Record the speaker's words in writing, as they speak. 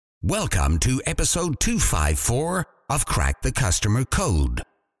Welcome to episode 254 of Crack the Customer Code,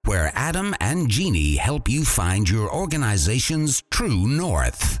 where Adam and Jeannie help you find your organization's true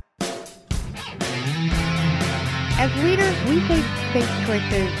north. As leaders, we face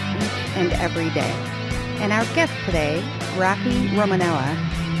choices each and every day. And our guest today, Rocky Romanella,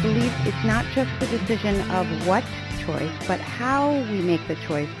 believes it's not just the decision of what choice, but how we make the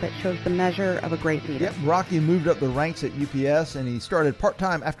choice that shows the measure of a great leader. Yep, Rocky moved up the ranks at UPS, and he started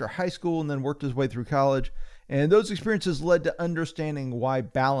part-time after high school and then worked his way through college. And those experiences led to understanding why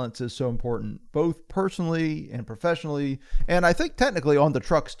balance is so important, both personally and professionally, and I think technically on the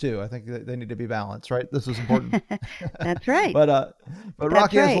trucks too. I think they need to be balanced, right? This is important. That's right. But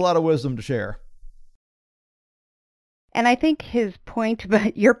Rocky has a lot of wisdom to share. And I think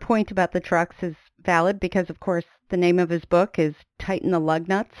your point about the trucks is valid because, of course, the name of his book is Tighten the Lug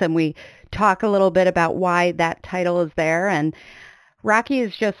Nuts, and we talk a little bit about why that title is there. And Rocky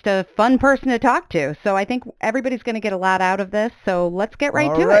is just a fun person to talk to, so I think everybody's going to get a lot out of this, so let's get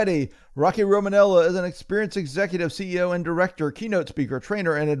right to it. Alrighty. Rocky Romanella is an experienced executive, CEO, and director, keynote speaker,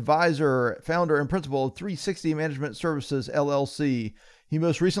 trainer, and advisor, founder and principal of 360 Management Services, LLC. He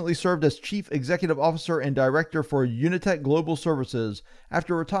most recently served as Chief Executive Officer and Director for Unitech Global Services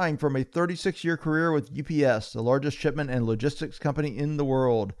after retiring from a 36-year career with UPS, the largest shipment and logistics company in the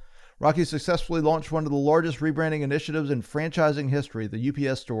world. Rocky successfully launched one of the largest rebranding initiatives in franchising history, the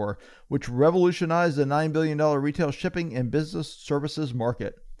UPS Store, which revolutionized the $9 billion retail shipping and business services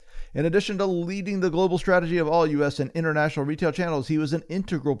market. In addition to leading the global strategy of all U.S. and international retail channels, he was an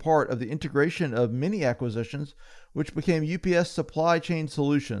integral part of the integration of many acquisitions, which became UPS Supply Chain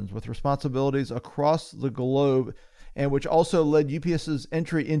Solutions, with responsibilities across the globe, and which also led UPS's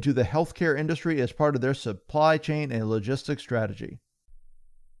entry into the healthcare industry as part of their supply chain and logistics strategy.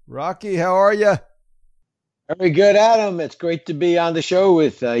 Rocky, how are you? Very good, Adam. It's great to be on the show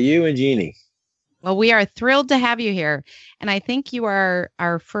with you and Jeannie. Well, we are thrilled to have you here. And I think you are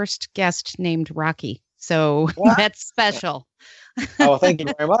our first guest named Rocky. So that's special. Oh, thank you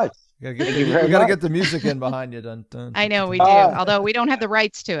very much. We got to get the music in behind you. Dun, dun. I know we do, although we don't have the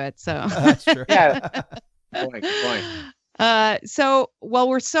rights to it. So that's true. Yeah. Good point. Well,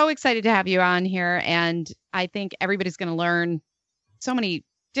 we're so excited to have you on here. And I think everybody's going to learn so many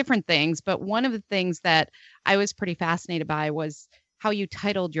different things. But one of the things that I was pretty fascinated by was how you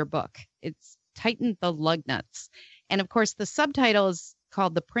titled your book. It's Tighten the Lug Nuts. And of course, the subtitle is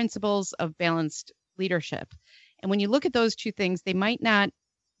called The Principles of Balanced Leadership. And when you look at those two things, they might not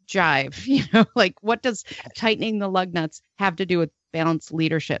jive, like what does tightening the lug nuts have to do with balanced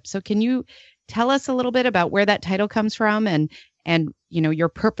leadership? So can you tell us a little bit about where that title comes from and your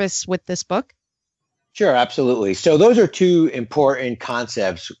purpose with this book? Sure, absolutely. So those are two important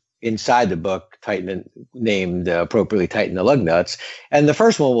concepts inside the book, named appropriately Tighten the Lug Nuts. And the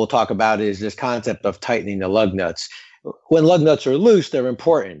first one we'll talk about is this concept of tightening the lug nuts. When lug nuts are loose, they're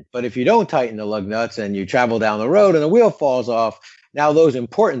important. But if you don't tighten the lug nuts and you travel down the road and the wheel falls off, now those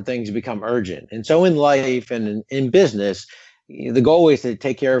important things become urgent. And so in life and in business, the goal is to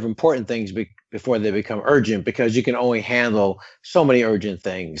take care of important things before they become urgent, because you can only handle so many urgent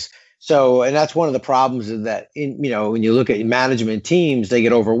things. So, and that's one of the problems is that, when you look at management teams, they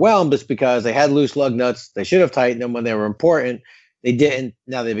get overwhelmed. It's because they had loose lug nuts. They should have tightened them when they were important. They didn't.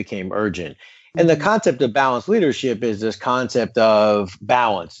 Now they became urgent. And the concept of balanced leadership is this concept of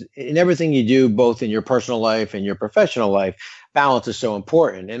balance in everything you do, both in your personal life and your professional life. Balance is so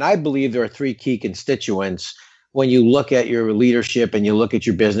important. And I believe there are three key constituents when you look at your leadership and you look at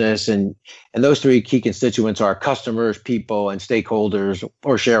your business, and those three key constituents are customers, people, and stakeholders,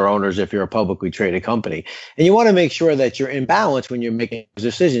 or share owners if you're a publicly traded company. And you want to make sure that you're in balance when you're making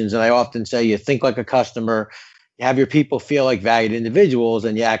decisions. And I often say you think like a customer, you have your people feel like valued individuals,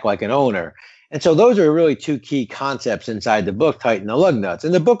 and you act like an owner. And so those are really two key concepts inside the book, Tighten the Lug Nuts.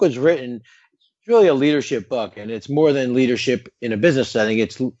 And the book was written, it's really a leadership book, and it's more than leadership in a business setting.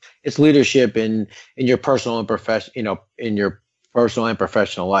 It's leadership in your personal and in your personal and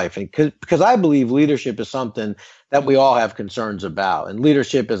professional life. And because I believe leadership is something that we all have concerns about. And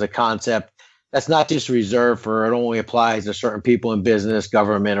leadership is a concept that's not just reserved for, it only applies to certain people in business,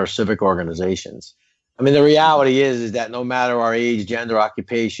 government, or civic organizations. I mean, the reality is that no matter our age, gender,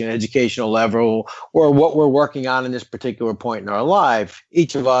 occupation, educational level, or what we're working on in this particular point in our life,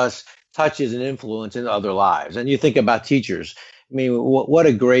 each of us touches and influence in other lives. And you think about teachers. I mean, what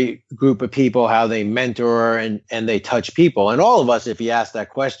a great group of people, how they mentor and they touch people. And all of us, if you ask that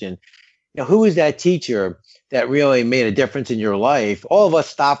question, who is that teacher that really made a difference in your life? All of us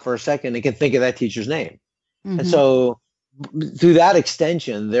stop for a second and can think of that teacher's name. Mm-hmm. And so through that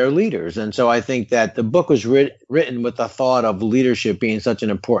extension, they're leaders. And so I think that the book was written with the thought of leadership being such an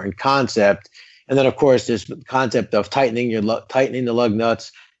important concept. And then, of course, this concept of tightening the lug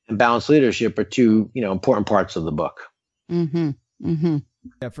nuts and balanced leadership are two, important parts of the book. Mm-hmm. Mm-hmm.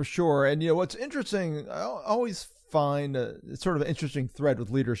 Yeah, for sure. And, what's interesting, I always find it's sort of an interesting thread with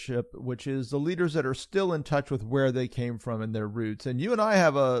leadership, which is the leaders that are still in touch with where they came from and their roots. And you and I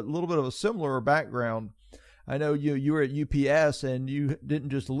have a little bit of a similar background. I know you were at UPS and you didn't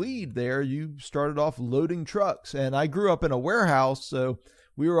just lead there. You started off loading trucks. And I grew up in a warehouse, so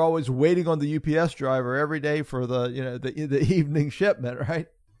we were always waiting on the UPS driver every day for the evening shipment, right?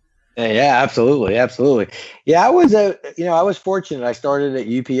 Yeah, absolutely. Absolutely. Yeah, I was fortunate. I started at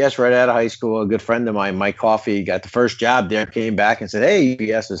UPS right out of high school. A good friend of mine, Mike Coffey, got the first job there, came back and said, "Hey,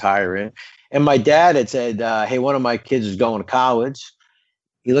 UPS is hiring." And my dad had said, "Hey, one of my kids is going to college."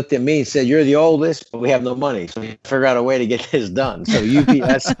 He looked at me and said, "You're the oldest, but we have no money." So he figured out a way to get this done. So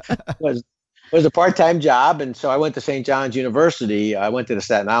UPS was a part-time job. And so I went to St. John's University. I went to the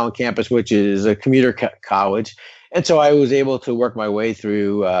Staten Island campus, which is a commuter college. And so I was able to work my way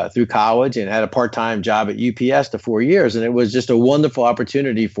through college and had a part-time job at UPS for 4 years. And it was just a wonderful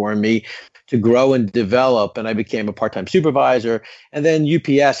opportunity for me to grow and develop. And I became a part-time supervisor. And then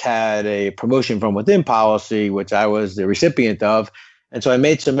UPS had a promotion from within policy, which I was the recipient of. And so I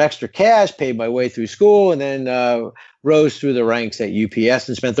made some extra cash, paid my way through school, and then rose through the ranks at UPS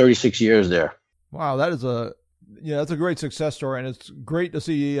and spent 36 years there. Wow, that's a great success story, and it's great to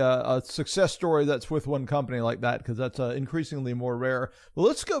see a success story that's with one company like that, because that's increasingly more rare. Well,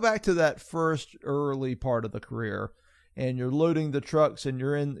 let's go back to that first early part of the career, and you're loading the trucks, and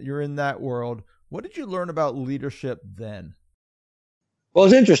you're in that world. What did you learn about leadership then? Well,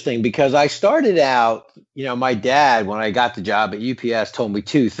 it's interesting because I started out, my dad, when I got the job at UPS, told me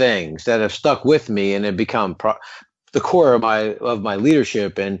two things that have stuck with me and have become the core of my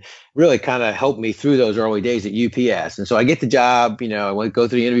leadership and really kind of helped me through those early days at UPS. And so I get the job, I went to go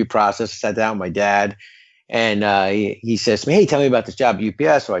through the interview process, sat down with my dad, and he says to me, "Hey, tell me about this job at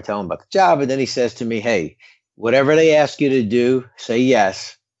UPS." So I tell him about the job, and then he says to me, "Hey, whatever they ask you to do, say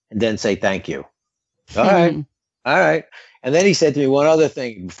yes, and then say thank you." All right. And then he said to me one other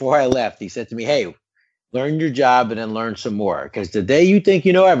thing before I left. He said to me, "Hey, learn your job and then learn some more, because the day you think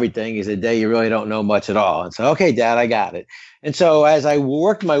you know everything is the day you really don't know much at all." And so, "Okay, Dad, I got it." And so as I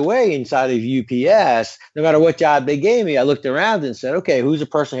worked my way inside of UPS, no matter what job they gave me, I looked around and said, "Okay, who's the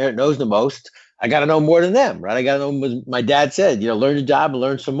person here that knows the most? I got to know more than them, right? I got to know what my dad said, learn your job and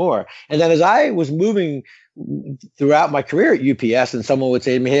learn some more." And then as I was moving throughout my career at UPS, and someone would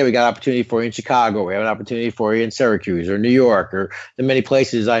say to me, "Hey, we got an opportunity for you in Chicago. We have an opportunity for you in Syracuse or New York," or the many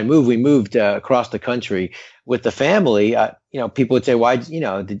places I moved. We moved across the country with the family. People would say, why'd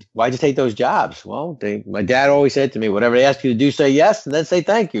you take those jobs? Well, my dad always said to me, "Whatever they ask you to do, say yes, and then say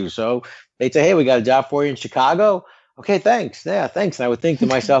thank you." So they'd say, "Hey, we got a job for you in Chicago." "Okay, thanks." "Yeah, thanks." And I would think to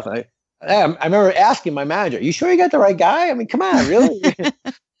myself, I remember asking my manager, "You sure you got the right guy? I mean, come on, really?"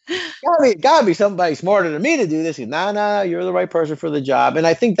 Gotta be somebody smarter than me to do this. No, you're the right person for the job. And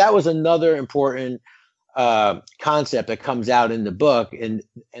I think that was another important concept that comes out in the book, and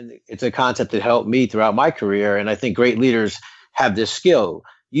it's a concept that helped me throughout my career. And I think great leaders have this skill.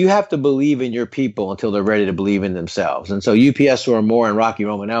 You have to believe in your people until they're ready to believe in themselves. And so UPS saw more in Rocky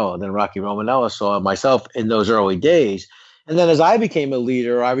Romanella than Rocky Romanella saw myself in those early days. And then as I became a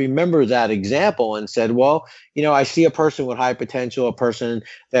leader, I remember that example and said, well, I see a person with high potential, a person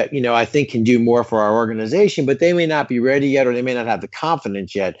that, I think can do more for our organization, but they may not be ready yet, or they may not have the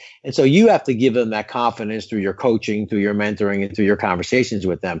confidence yet. And so you have to give them that confidence through your coaching, through your mentoring, and through your conversations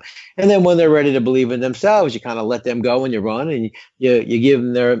with them. And then when they're ready to believe in themselves, you kind of let them go and you run, and you give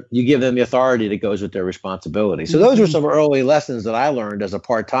them the authority that goes with their responsibility. So those were some early lessons that I learned as a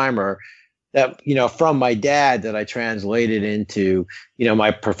part-timer that, from my dad, that I translated into,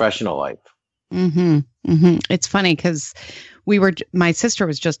 my professional life. Mm-hmm. Mm-hmm. It's funny because my sister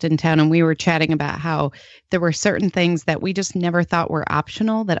was just in town, and we were chatting about how there were certain things that we just never thought were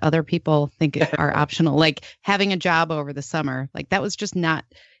optional that other people think are optional, like having a job over the summer. Like that was just not,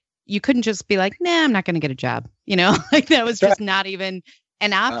 you couldn't just be like, "Nah, I'm not going to get a job." Like that was just not even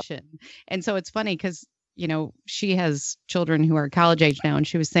an option. And so it's funny because she has children who are college age now, and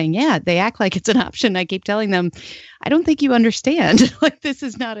she was saying, "Yeah, they act like it's an option." I keep telling them, "I don't think you understand. Like this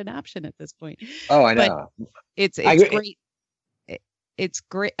is not an option at this point." Oh, I know. But it's great. It's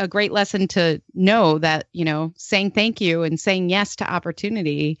a great lesson to know that, saying thank you and saying yes to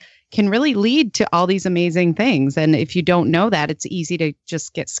opportunity can really lead to all these amazing things. And if you don't know that, it's easy to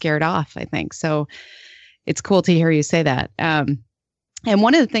just get scared off, I think. So it's cool to hear you say that. And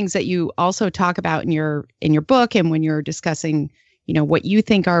one of the things that you also talk about in your book, and when you're discussing, what you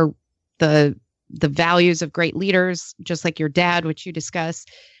think are the values of great leaders, just like your dad, which you discuss.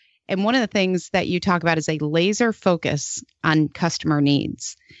 And one of the things that you talk about is a laser focus on customer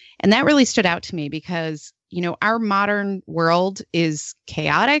needs. And that really stood out to me because, our modern world is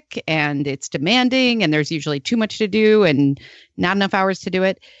chaotic and it's demanding, and there's usually too much to do and not enough hours to do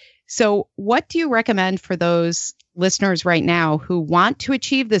it. So what do you recommend for those listeners right now who want to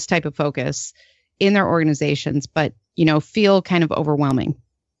achieve this type of focus in their organizations, but, feel kind of overwhelming?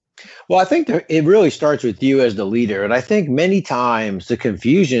 Well, I think it really starts with you as the leader. And I think many times the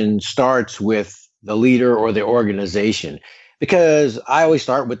confusion starts with the leader or the organization, because I always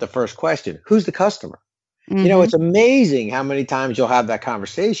start with the first question: who's the customer? Mm-hmm. It's amazing how many times you'll have that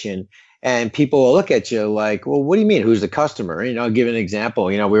conversation and people will look at you like, well, what do you mean? Who's the customer? I'll give an example.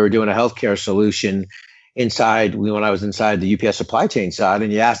 We were doing a healthcare solution when I was inside the UPS supply chain side,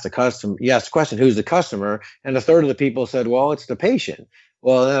 and you asked the question, who's the customer? And a third of the people said, well, it's the patient.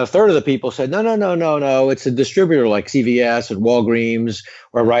 Well, then a third of the people said, no, it's a distributor like CVS and Walgreens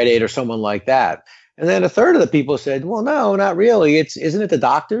or Rite Aid or someone like that. And then a third of the people said, well, no, not really. Isn't it the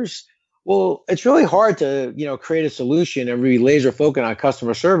doctors? Well, it's really hard to, create a solution and really laser focus on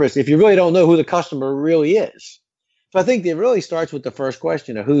customer service if you really don't know who the customer really is. So I think it really starts with the first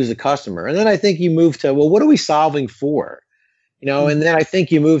question of who's the customer. And then I think you move to, well, what are we solving for? And then I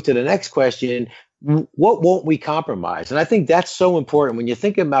think you move to the next question: what won't we compromise? And I think that's so important when you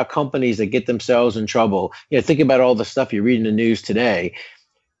think about companies that get themselves in trouble. Think about all the stuff you read in the news today.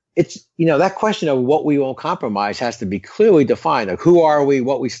 It's, that question of what we won't compromise has to be clearly defined. Like, who are we,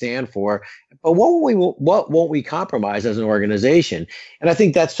 what we stand for, but what won't we compromise as an organization? And I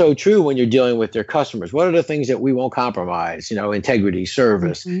think that's so true when you're dealing with your customers. What are the things that we won't compromise? Integrity,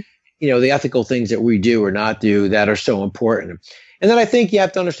 service, the ethical things that we do or not do that are so important. And then I think you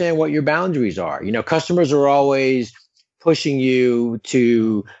have to understand what your boundaries are. Customers are always pushing you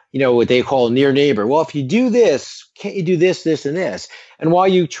to, what they call near neighbor. Well, if you do this, can't you do this, this, and this? And while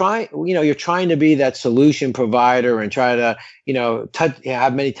you're trying to be that solution provider and try to,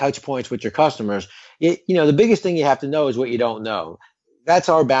 have many touch points with your customers, the biggest thing you have to know is what you don't know. That's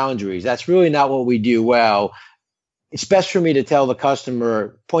our boundaries. That's really not what we do well. It's best for me to tell the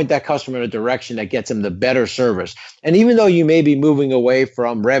customer, point that customer in a direction that gets them the better service. And even though you may be moving away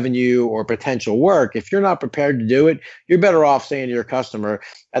from revenue or potential work, if you're not prepared to do it, you're better off saying to your customer,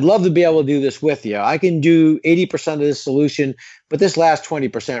 I'd love to be able to do this with you. I can do 80% of this solution, but this last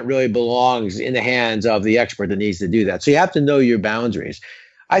 20% really belongs in the hands of the expert that needs to do that. So you have to know your boundaries.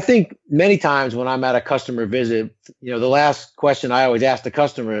 I think many times when I'm at a customer visit, the last question I always ask the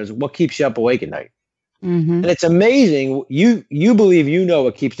customer is, what keeps you up awake at night? Mm-hmm. And it's amazing. You believe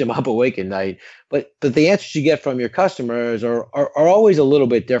what keeps them up awake at night, but the answers you get from your customers are always a little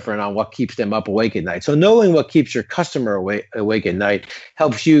bit different on what keeps them up awake at night. So knowing what keeps your customer awake at night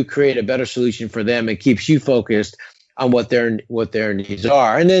helps you create a better solution for them and keeps you focused on what their needs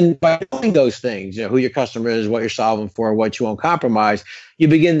are. And then by knowing those things, who your customer is, what you're solving for, what you won't compromise, you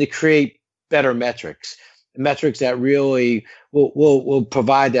begin to create better metrics that really will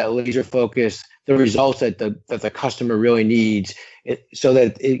provide that laser focus, the results that the customer really needs, so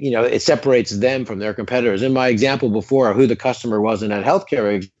that it separates them from their competitors. In my example before, who the customer was in that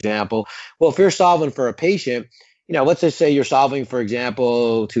healthcare example, well, if you're solving for a patient, let's just say you're solving, for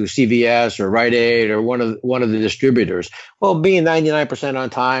example, to CVS or Rite Aid or one of the distributors. Well, being 99% on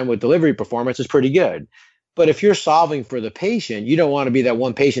time with delivery performance is pretty good. But if you're solving for the patient, you don't want to be that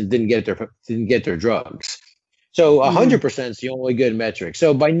one patient that didn't get their drugs. So 100% is the only good metric.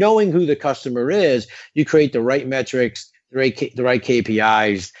 So by knowing who the customer is, you create the right metrics, the right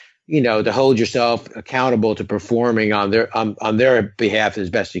KPIs, to hold yourself accountable to performing on their behalf as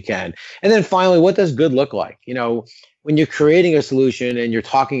best you can. And then finally, what does good look like? When you're creating a solution and you're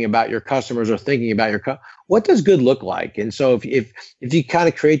talking about your customers or thinking about what does good look like? And so if you kind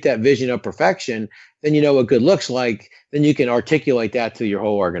of create that vision of perfection, then you know what good looks like, then you can articulate that to your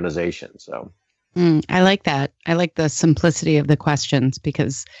whole organization. So. I like that. I like the simplicity of the questions,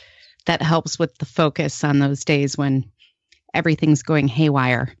 because that helps with the focus on those days when everything's going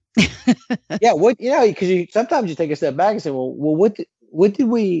haywire. Yeah, because sometimes you take a step back and say, well, what did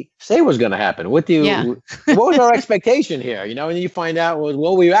we say was going to happen? What was our expectation here? And then you find out,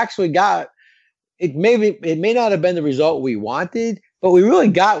 well, we actually got it. Maybe it may not have been the result we wanted, but we really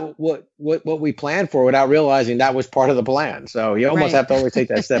got what we planned for without realizing that was part of the plan. So you almost have to always take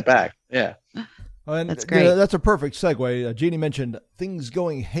that step back. Yeah. And that's great. That's a perfect segue. Jeannie mentioned things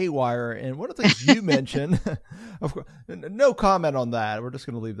going haywire, and one of the things you mentioned, of course, no comment on that. We're just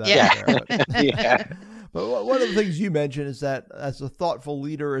going to leave that there. But one of the things you mentioned is that as a thoughtful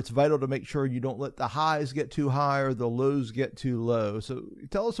leader, it's vital to make sure you don't let the highs get too high or the lows get too low. So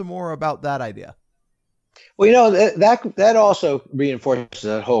tell us some more about that idea. Well, that also reinforces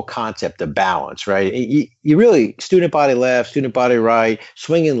that whole concept of balance, right? You really, student body left, student body right,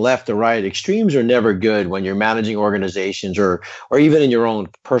 swinging left to right. Extremes are never good when you're managing organizations or even in your own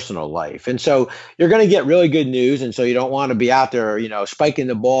personal life. And so you're going to get really good news. And so you don't want to be out there, spiking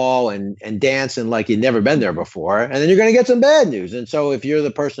the ball and dancing like you've never been there before. And then you're going to get some bad news. And so if you're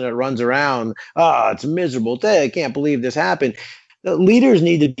the person that runs around, it's a miserable day, I can't believe this happened. The leaders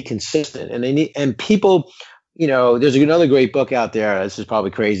need to be consistent, and people, there's another great book out there. This is probably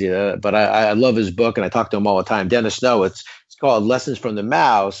crazy, but I love his book, and I talk to him all the time. Dennis Snow. It's called Lessons from the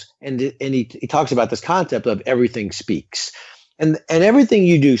Mouse, and he talks about this concept of everything speaks, and everything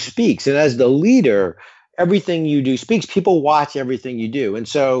you do speaks. And as the leader, everything you do speaks. People watch everything you do, and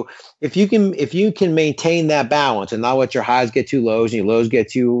so if you can maintain that balance and not let your highs get too lows and your lows get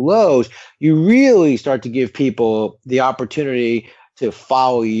too lows, you really start to give people the opportunity to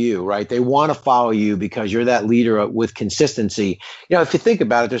follow you, right? They want to follow you because you're that leader with consistency. If you think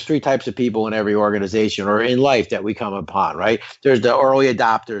about it, there's three types of people in every organization or in life that we come upon, right? There's the early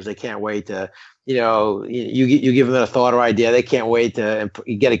adopters. They can't wait to, you give them a thought or idea. They can't wait to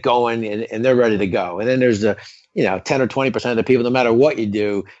get it going and they're ready to go. And then there's the, 10 or 20% of the people, no matter what you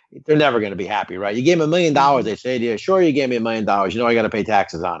do, they're never going to be happy, right? You gave them $1 million. They say to you, sure, you gave me $1 million. I got to pay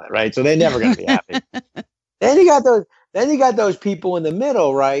taxes on it, right? So they're never going to be happy. Then you got those people in the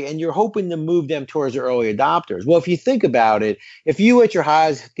middle, right? And you're hoping to move them towards the early adopters. Well, if you think about it, if you let your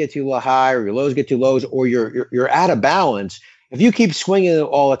highs get too high or your lows get too lows, or you're out of balance, if you keep swinging it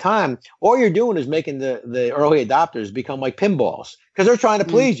all the time, all you're doing is making the early adopters become like pinballs because they're trying to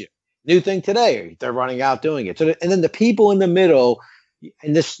please you. New thing today, they're running out doing it. So, and then the people in the middle,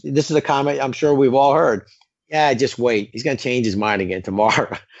 and this is a comment I'm sure we've all heard. Yeah, just wait. He's going to change his mind again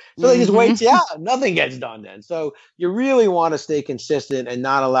tomorrow. So they just wait. Yeah, nothing gets done then. So you really want to stay consistent and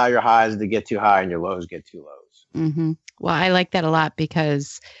not allow your highs to get too high and your lows get too lows. Mm-hmm. Well, I like that a lot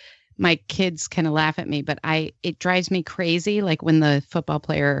because my kids kind of laugh at me, but it drives me crazy. Like when the football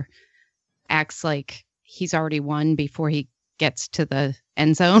player acts like he's already won before he gets to the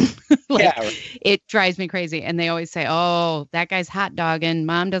end zone. It drives me crazy. And they always say, oh, that guy's hot dogging.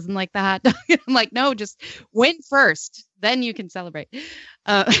 Mom doesn't like the hot dog. I'm like, no, just win first. Then you can celebrate.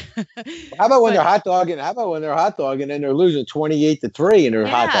 How about when they're hot dogging? How about when they're hot dogging and they're losing 28-3 and they're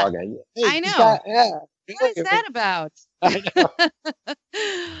hot dogging? Hey, I know. What is that about? I know.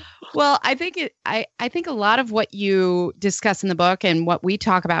 Well, I think I think a lot of what you discuss in the book and what we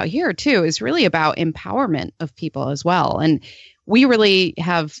talk about here too is really about empowerment of people as well. And we really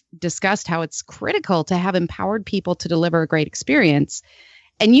have discussed how it's critical to have empowered people to deliver a great experience.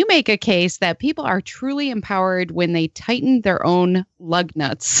 And you make a case that people are truly empowered when they tighten their own lug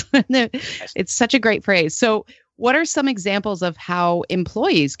nuts. It's such a great phrase. So what are some examples of how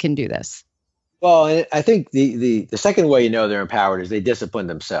employees can do this? Well, I think the second way they're empowered is they discipline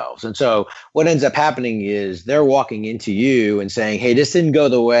themselves. And so what ends up happening is they're walking into you and saying, hey, this didn't go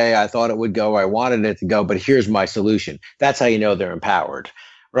the way I thought it would go. I wanted it to go, but here's my solution. That's how they're empowered,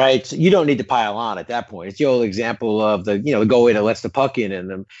 right? So you don't need to pile on at that point. It's the old example of the goalie that lets the puck in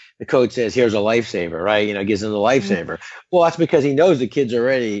and the coach says, here's a lifesaver, right? Gives him the lifesaver. Well, that's because he knows the kid's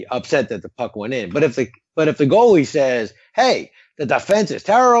already upset that the puck went in. But if the goalie says, hey, the defense is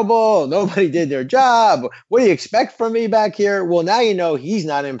terrible, nobody did their job, what do you expect from me back here? Well, now he's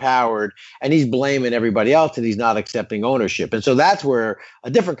not empowered and he's blaming everybody else and he's not accepting ownership. And so that's where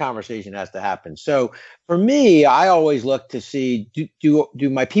a different conversation has to happen. So for me, I always look to see, do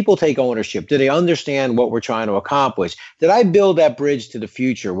my people take ownership? Do they understand what we're trying to accomplish? Did I build that bridge to the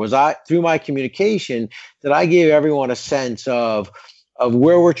future? Was I, through my communication, did I give everyone a sense of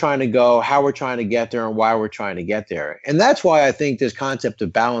where we're trying to go, how we're trying to get there, and why we're trying to get there? And that's why I think this concept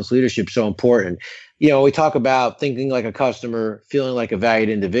of balanced leadership is so important. We talk about thinking like a customer, feeling like a valued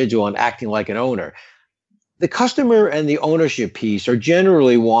individual, and acting like an owner. The customer and the ownership piece are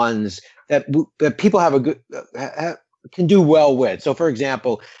generally ones that people have a good can do well with. So, for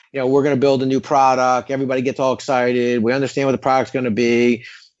example, we're going to build a new product. Everybody gets all excited. We understand what the product's going to be,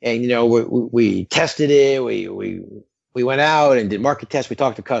 and we tested it. We went out and did market tests. We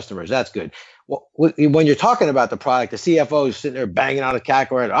talked to customers. That's good. Well, when you're talking about the product, the CFO is sitting there banging out a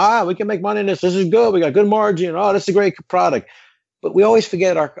calculator. We can make money in this. This is good. We got good margin. Oh, this is a great product. But we always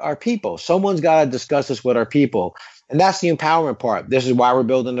forget our people. Someone's got to discuss this with our people. And that's the empowerment part. This is why we're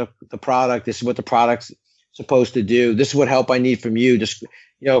building the product. This is what the product's supposed to do. This is what help I need from you. Just,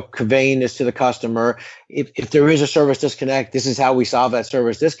 conveying this to the customer. If there is a service disconnect, this is how we solve that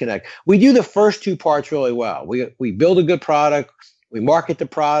service disconnect. We do the first two parts really well. We build a good product, we market the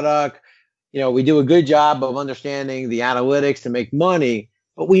product, we do a good job of understanding the analytics to make money,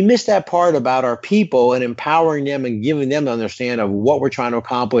 but we miss that part about our people and empowering them and giving them to understand of what we're trying to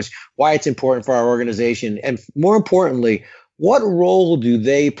accomplish, why it's important for our organization, and more importantly, what role do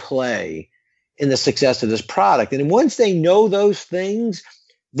they play in the success of this product? And once they know those things,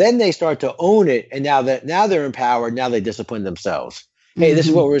 then they start to own it. And now they're empowered. Now they discipline themselves. Hey, this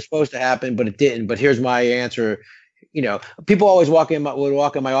is what was supposed to happen, but it didn't. But here's my answer. People always would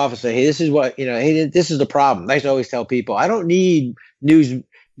walk in my office and say, hey, this is what, hey, this is the problem. I used to always tell people, I don't need news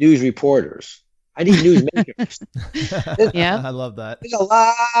reporters. I need news makers. Yeah, I love that. There's a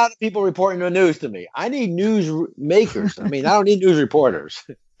lot of people reporting the news to me. I need news makers. I don't need news reporters.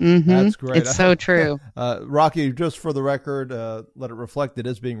 That's great. It's so true. Rocky, just for the record, let it reflect it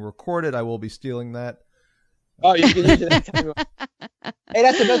is being recorded. I will be stealing that. Oh, you can use it anytime you want. Hey,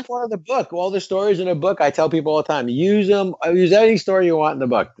 that's the best part of the book. All the stories in a book, I tell people all the time, use them. Use any story you want in the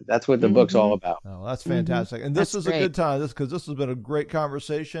book. That's what the book's all about. Oh, that's fantastic. And this is a good time, because this has been a great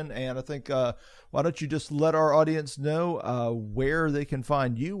conversation. And I think, why don't you just let our audience know where they can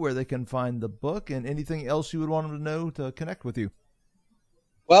find you, where they can find the book, and anything else you would want them to know to connect with you?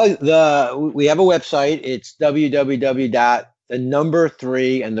 Well, we have a website. It's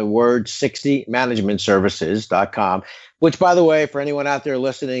www.60managementservices.com, which, by the way, for anyone out there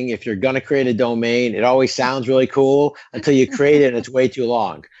listening, if you're going to create a domain, it always sounds really cool until you create it and it's way too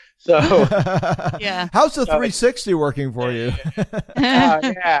long. So, yeah. How's the 360 working for you?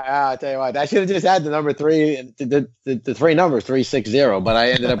 I'll tell you what, I should have just had the number 3, the 3 numbers, 360, but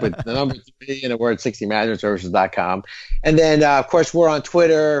I ended up with the number 3 and the word 60managementservices.com. And then, of course, we're on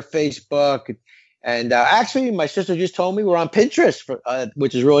Twitter, Facebook, and actually, my sister just told me we're on Pinterest,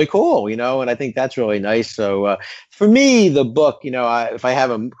 which is really cool, and I think that's really nice. So for me, the book, if I have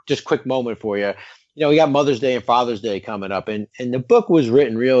a just quick moment for you, we got Mother's Day and Father's Day coming up, and the book was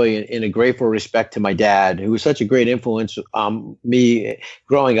written really in a grateful respect to my dad, who was such a great influence on me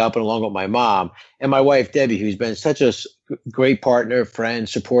growing up and along with my mom, and my wife, Debbie, who's been such a great partner, friend,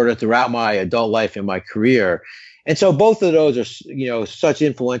 supporter throughout my adult life and my career. And so both of those are, such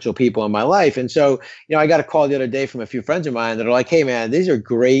influential people in my life. And so, I got a call the other day from a few friends of mine that are like, hey, man, these are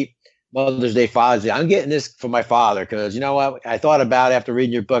great Mother's Day, Father's Day. I'm getting this for my father because, you know what? I thought about after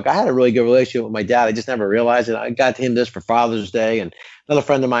reading your book, I had a really good relationship with my dad. I just never realized it. I got him this for Father's Day. And another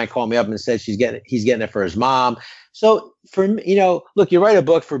friend of mine called me up and said he's getting it for his mom. So for me, look, you write a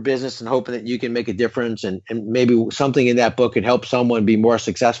book for business and hoping that you can make a difference and maybe something in that book could help someone be more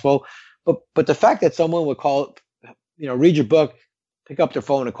successful. But the fact that someone would call, read your book, pick up their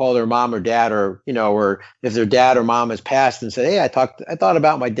phone and call their mom or dad, or if their dad or mom has passed and said, hey, I thought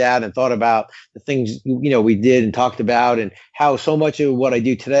about my dad and thought about the things, we did and talked about, and how so much of what I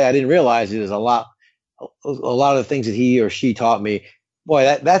do today, I didn't realize it is a lot of the things that he or she taught me. Boy,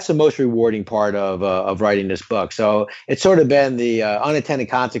 that's the most rewarding part of writing this book. So it's sort of been the unintended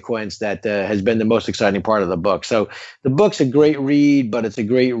consequence that has been the most exciting part of the book. So the book's a great read, but it's a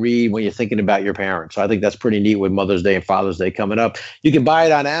great read when you're thinking about your parents. So I think that's pretty neat with Mother's Day and Father's Day coming up. You can buy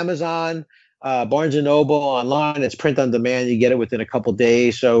it on Amazon, Barnes & Noble, online. It's print on demand. You get it within a couple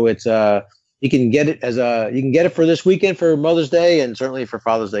days. So it's you can get it for this weekend for Mother's Day and certainly for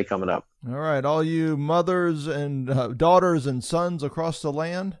Father's Day coming up. All right, all you mothers and daughters and sons across the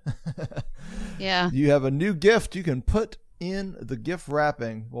land. Yeah. You have a new gift you can put in the gift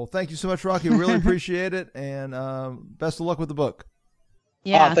wrapping. Well, thank you so much, Rocky. Really appreciate it, and best of luck with the book.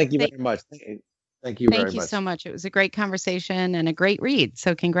 Yeah. Thank you very much. Thank you very much. Thank you so much. It was a great conversation and a great read.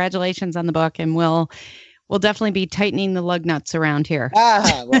 So congratulations on the book, and we'll definitely be tightening the lug nuts around here.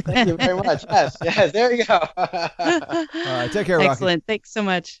 Well, thank you very much. Yes, there you go. All right, take care, Rocky. Excellent. Thanks so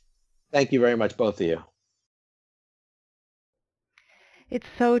much. Thank you very much, both of you. It's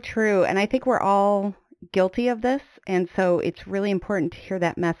so true. And I think we're all guilty of this. And so it's really important to hear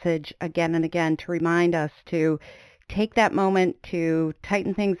that message again and again to remind us to take that moment to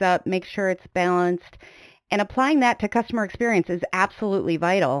tighten things up, make sure it's balanced. And applying that to customer experience is absolutely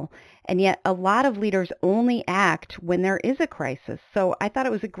vital. And yet a lot of leaders only act when there is a crisis. So I thought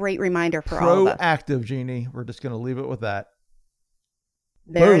it was a great reminder for all of us. Proactive, Jeannie. We're just going to leave it with that.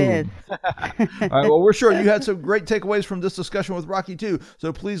 There Boom. it is. All right. Well, we're sure you had some great takeaways from this discussion with Rocky too.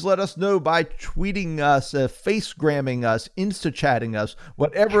 So please let us know by tweeting us, Facegramming us, Insta-chatting us,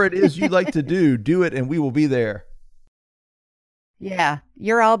 whatever it is you'd like to do it and we will be there. Yeah.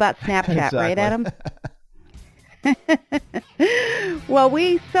 You're all about Snapchat, Exactly. right, Adam? Well,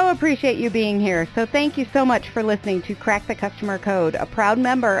 we so appreciate you being here. So thank you so much for listening to Crack the Customer Code, a proud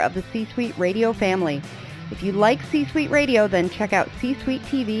member of the C-Suite Radio family. If you like C-Suite Radio, then check out C-Suite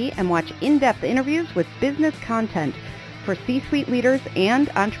TV and watch in-depth interviews with business content for C-Suite leaders and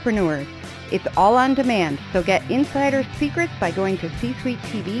entrepreneurs. It's all on demand, so get insider secrets by going to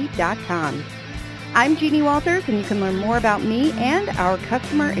csuitetv.com. I'm Jeannie Walters, and you can learn more about me and our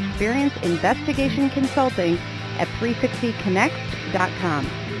customer experience investigation consulting at 360connect.com.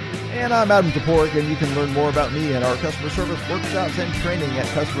 And I'm Adam Toporek, and you can learn more about me and our customer service workshops and training at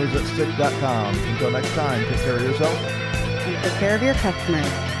customersthatstick.com. Until next time, take care of yourself. And take care of your customers.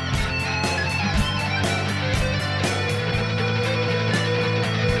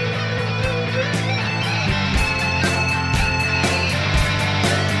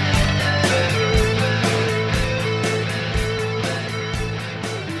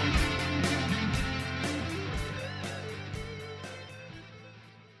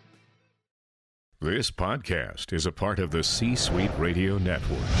 This podcast is a part of the C-Suite Radio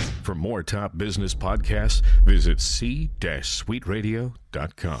Network. For more top business podcasts, visit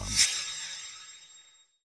c-suiteradio.com.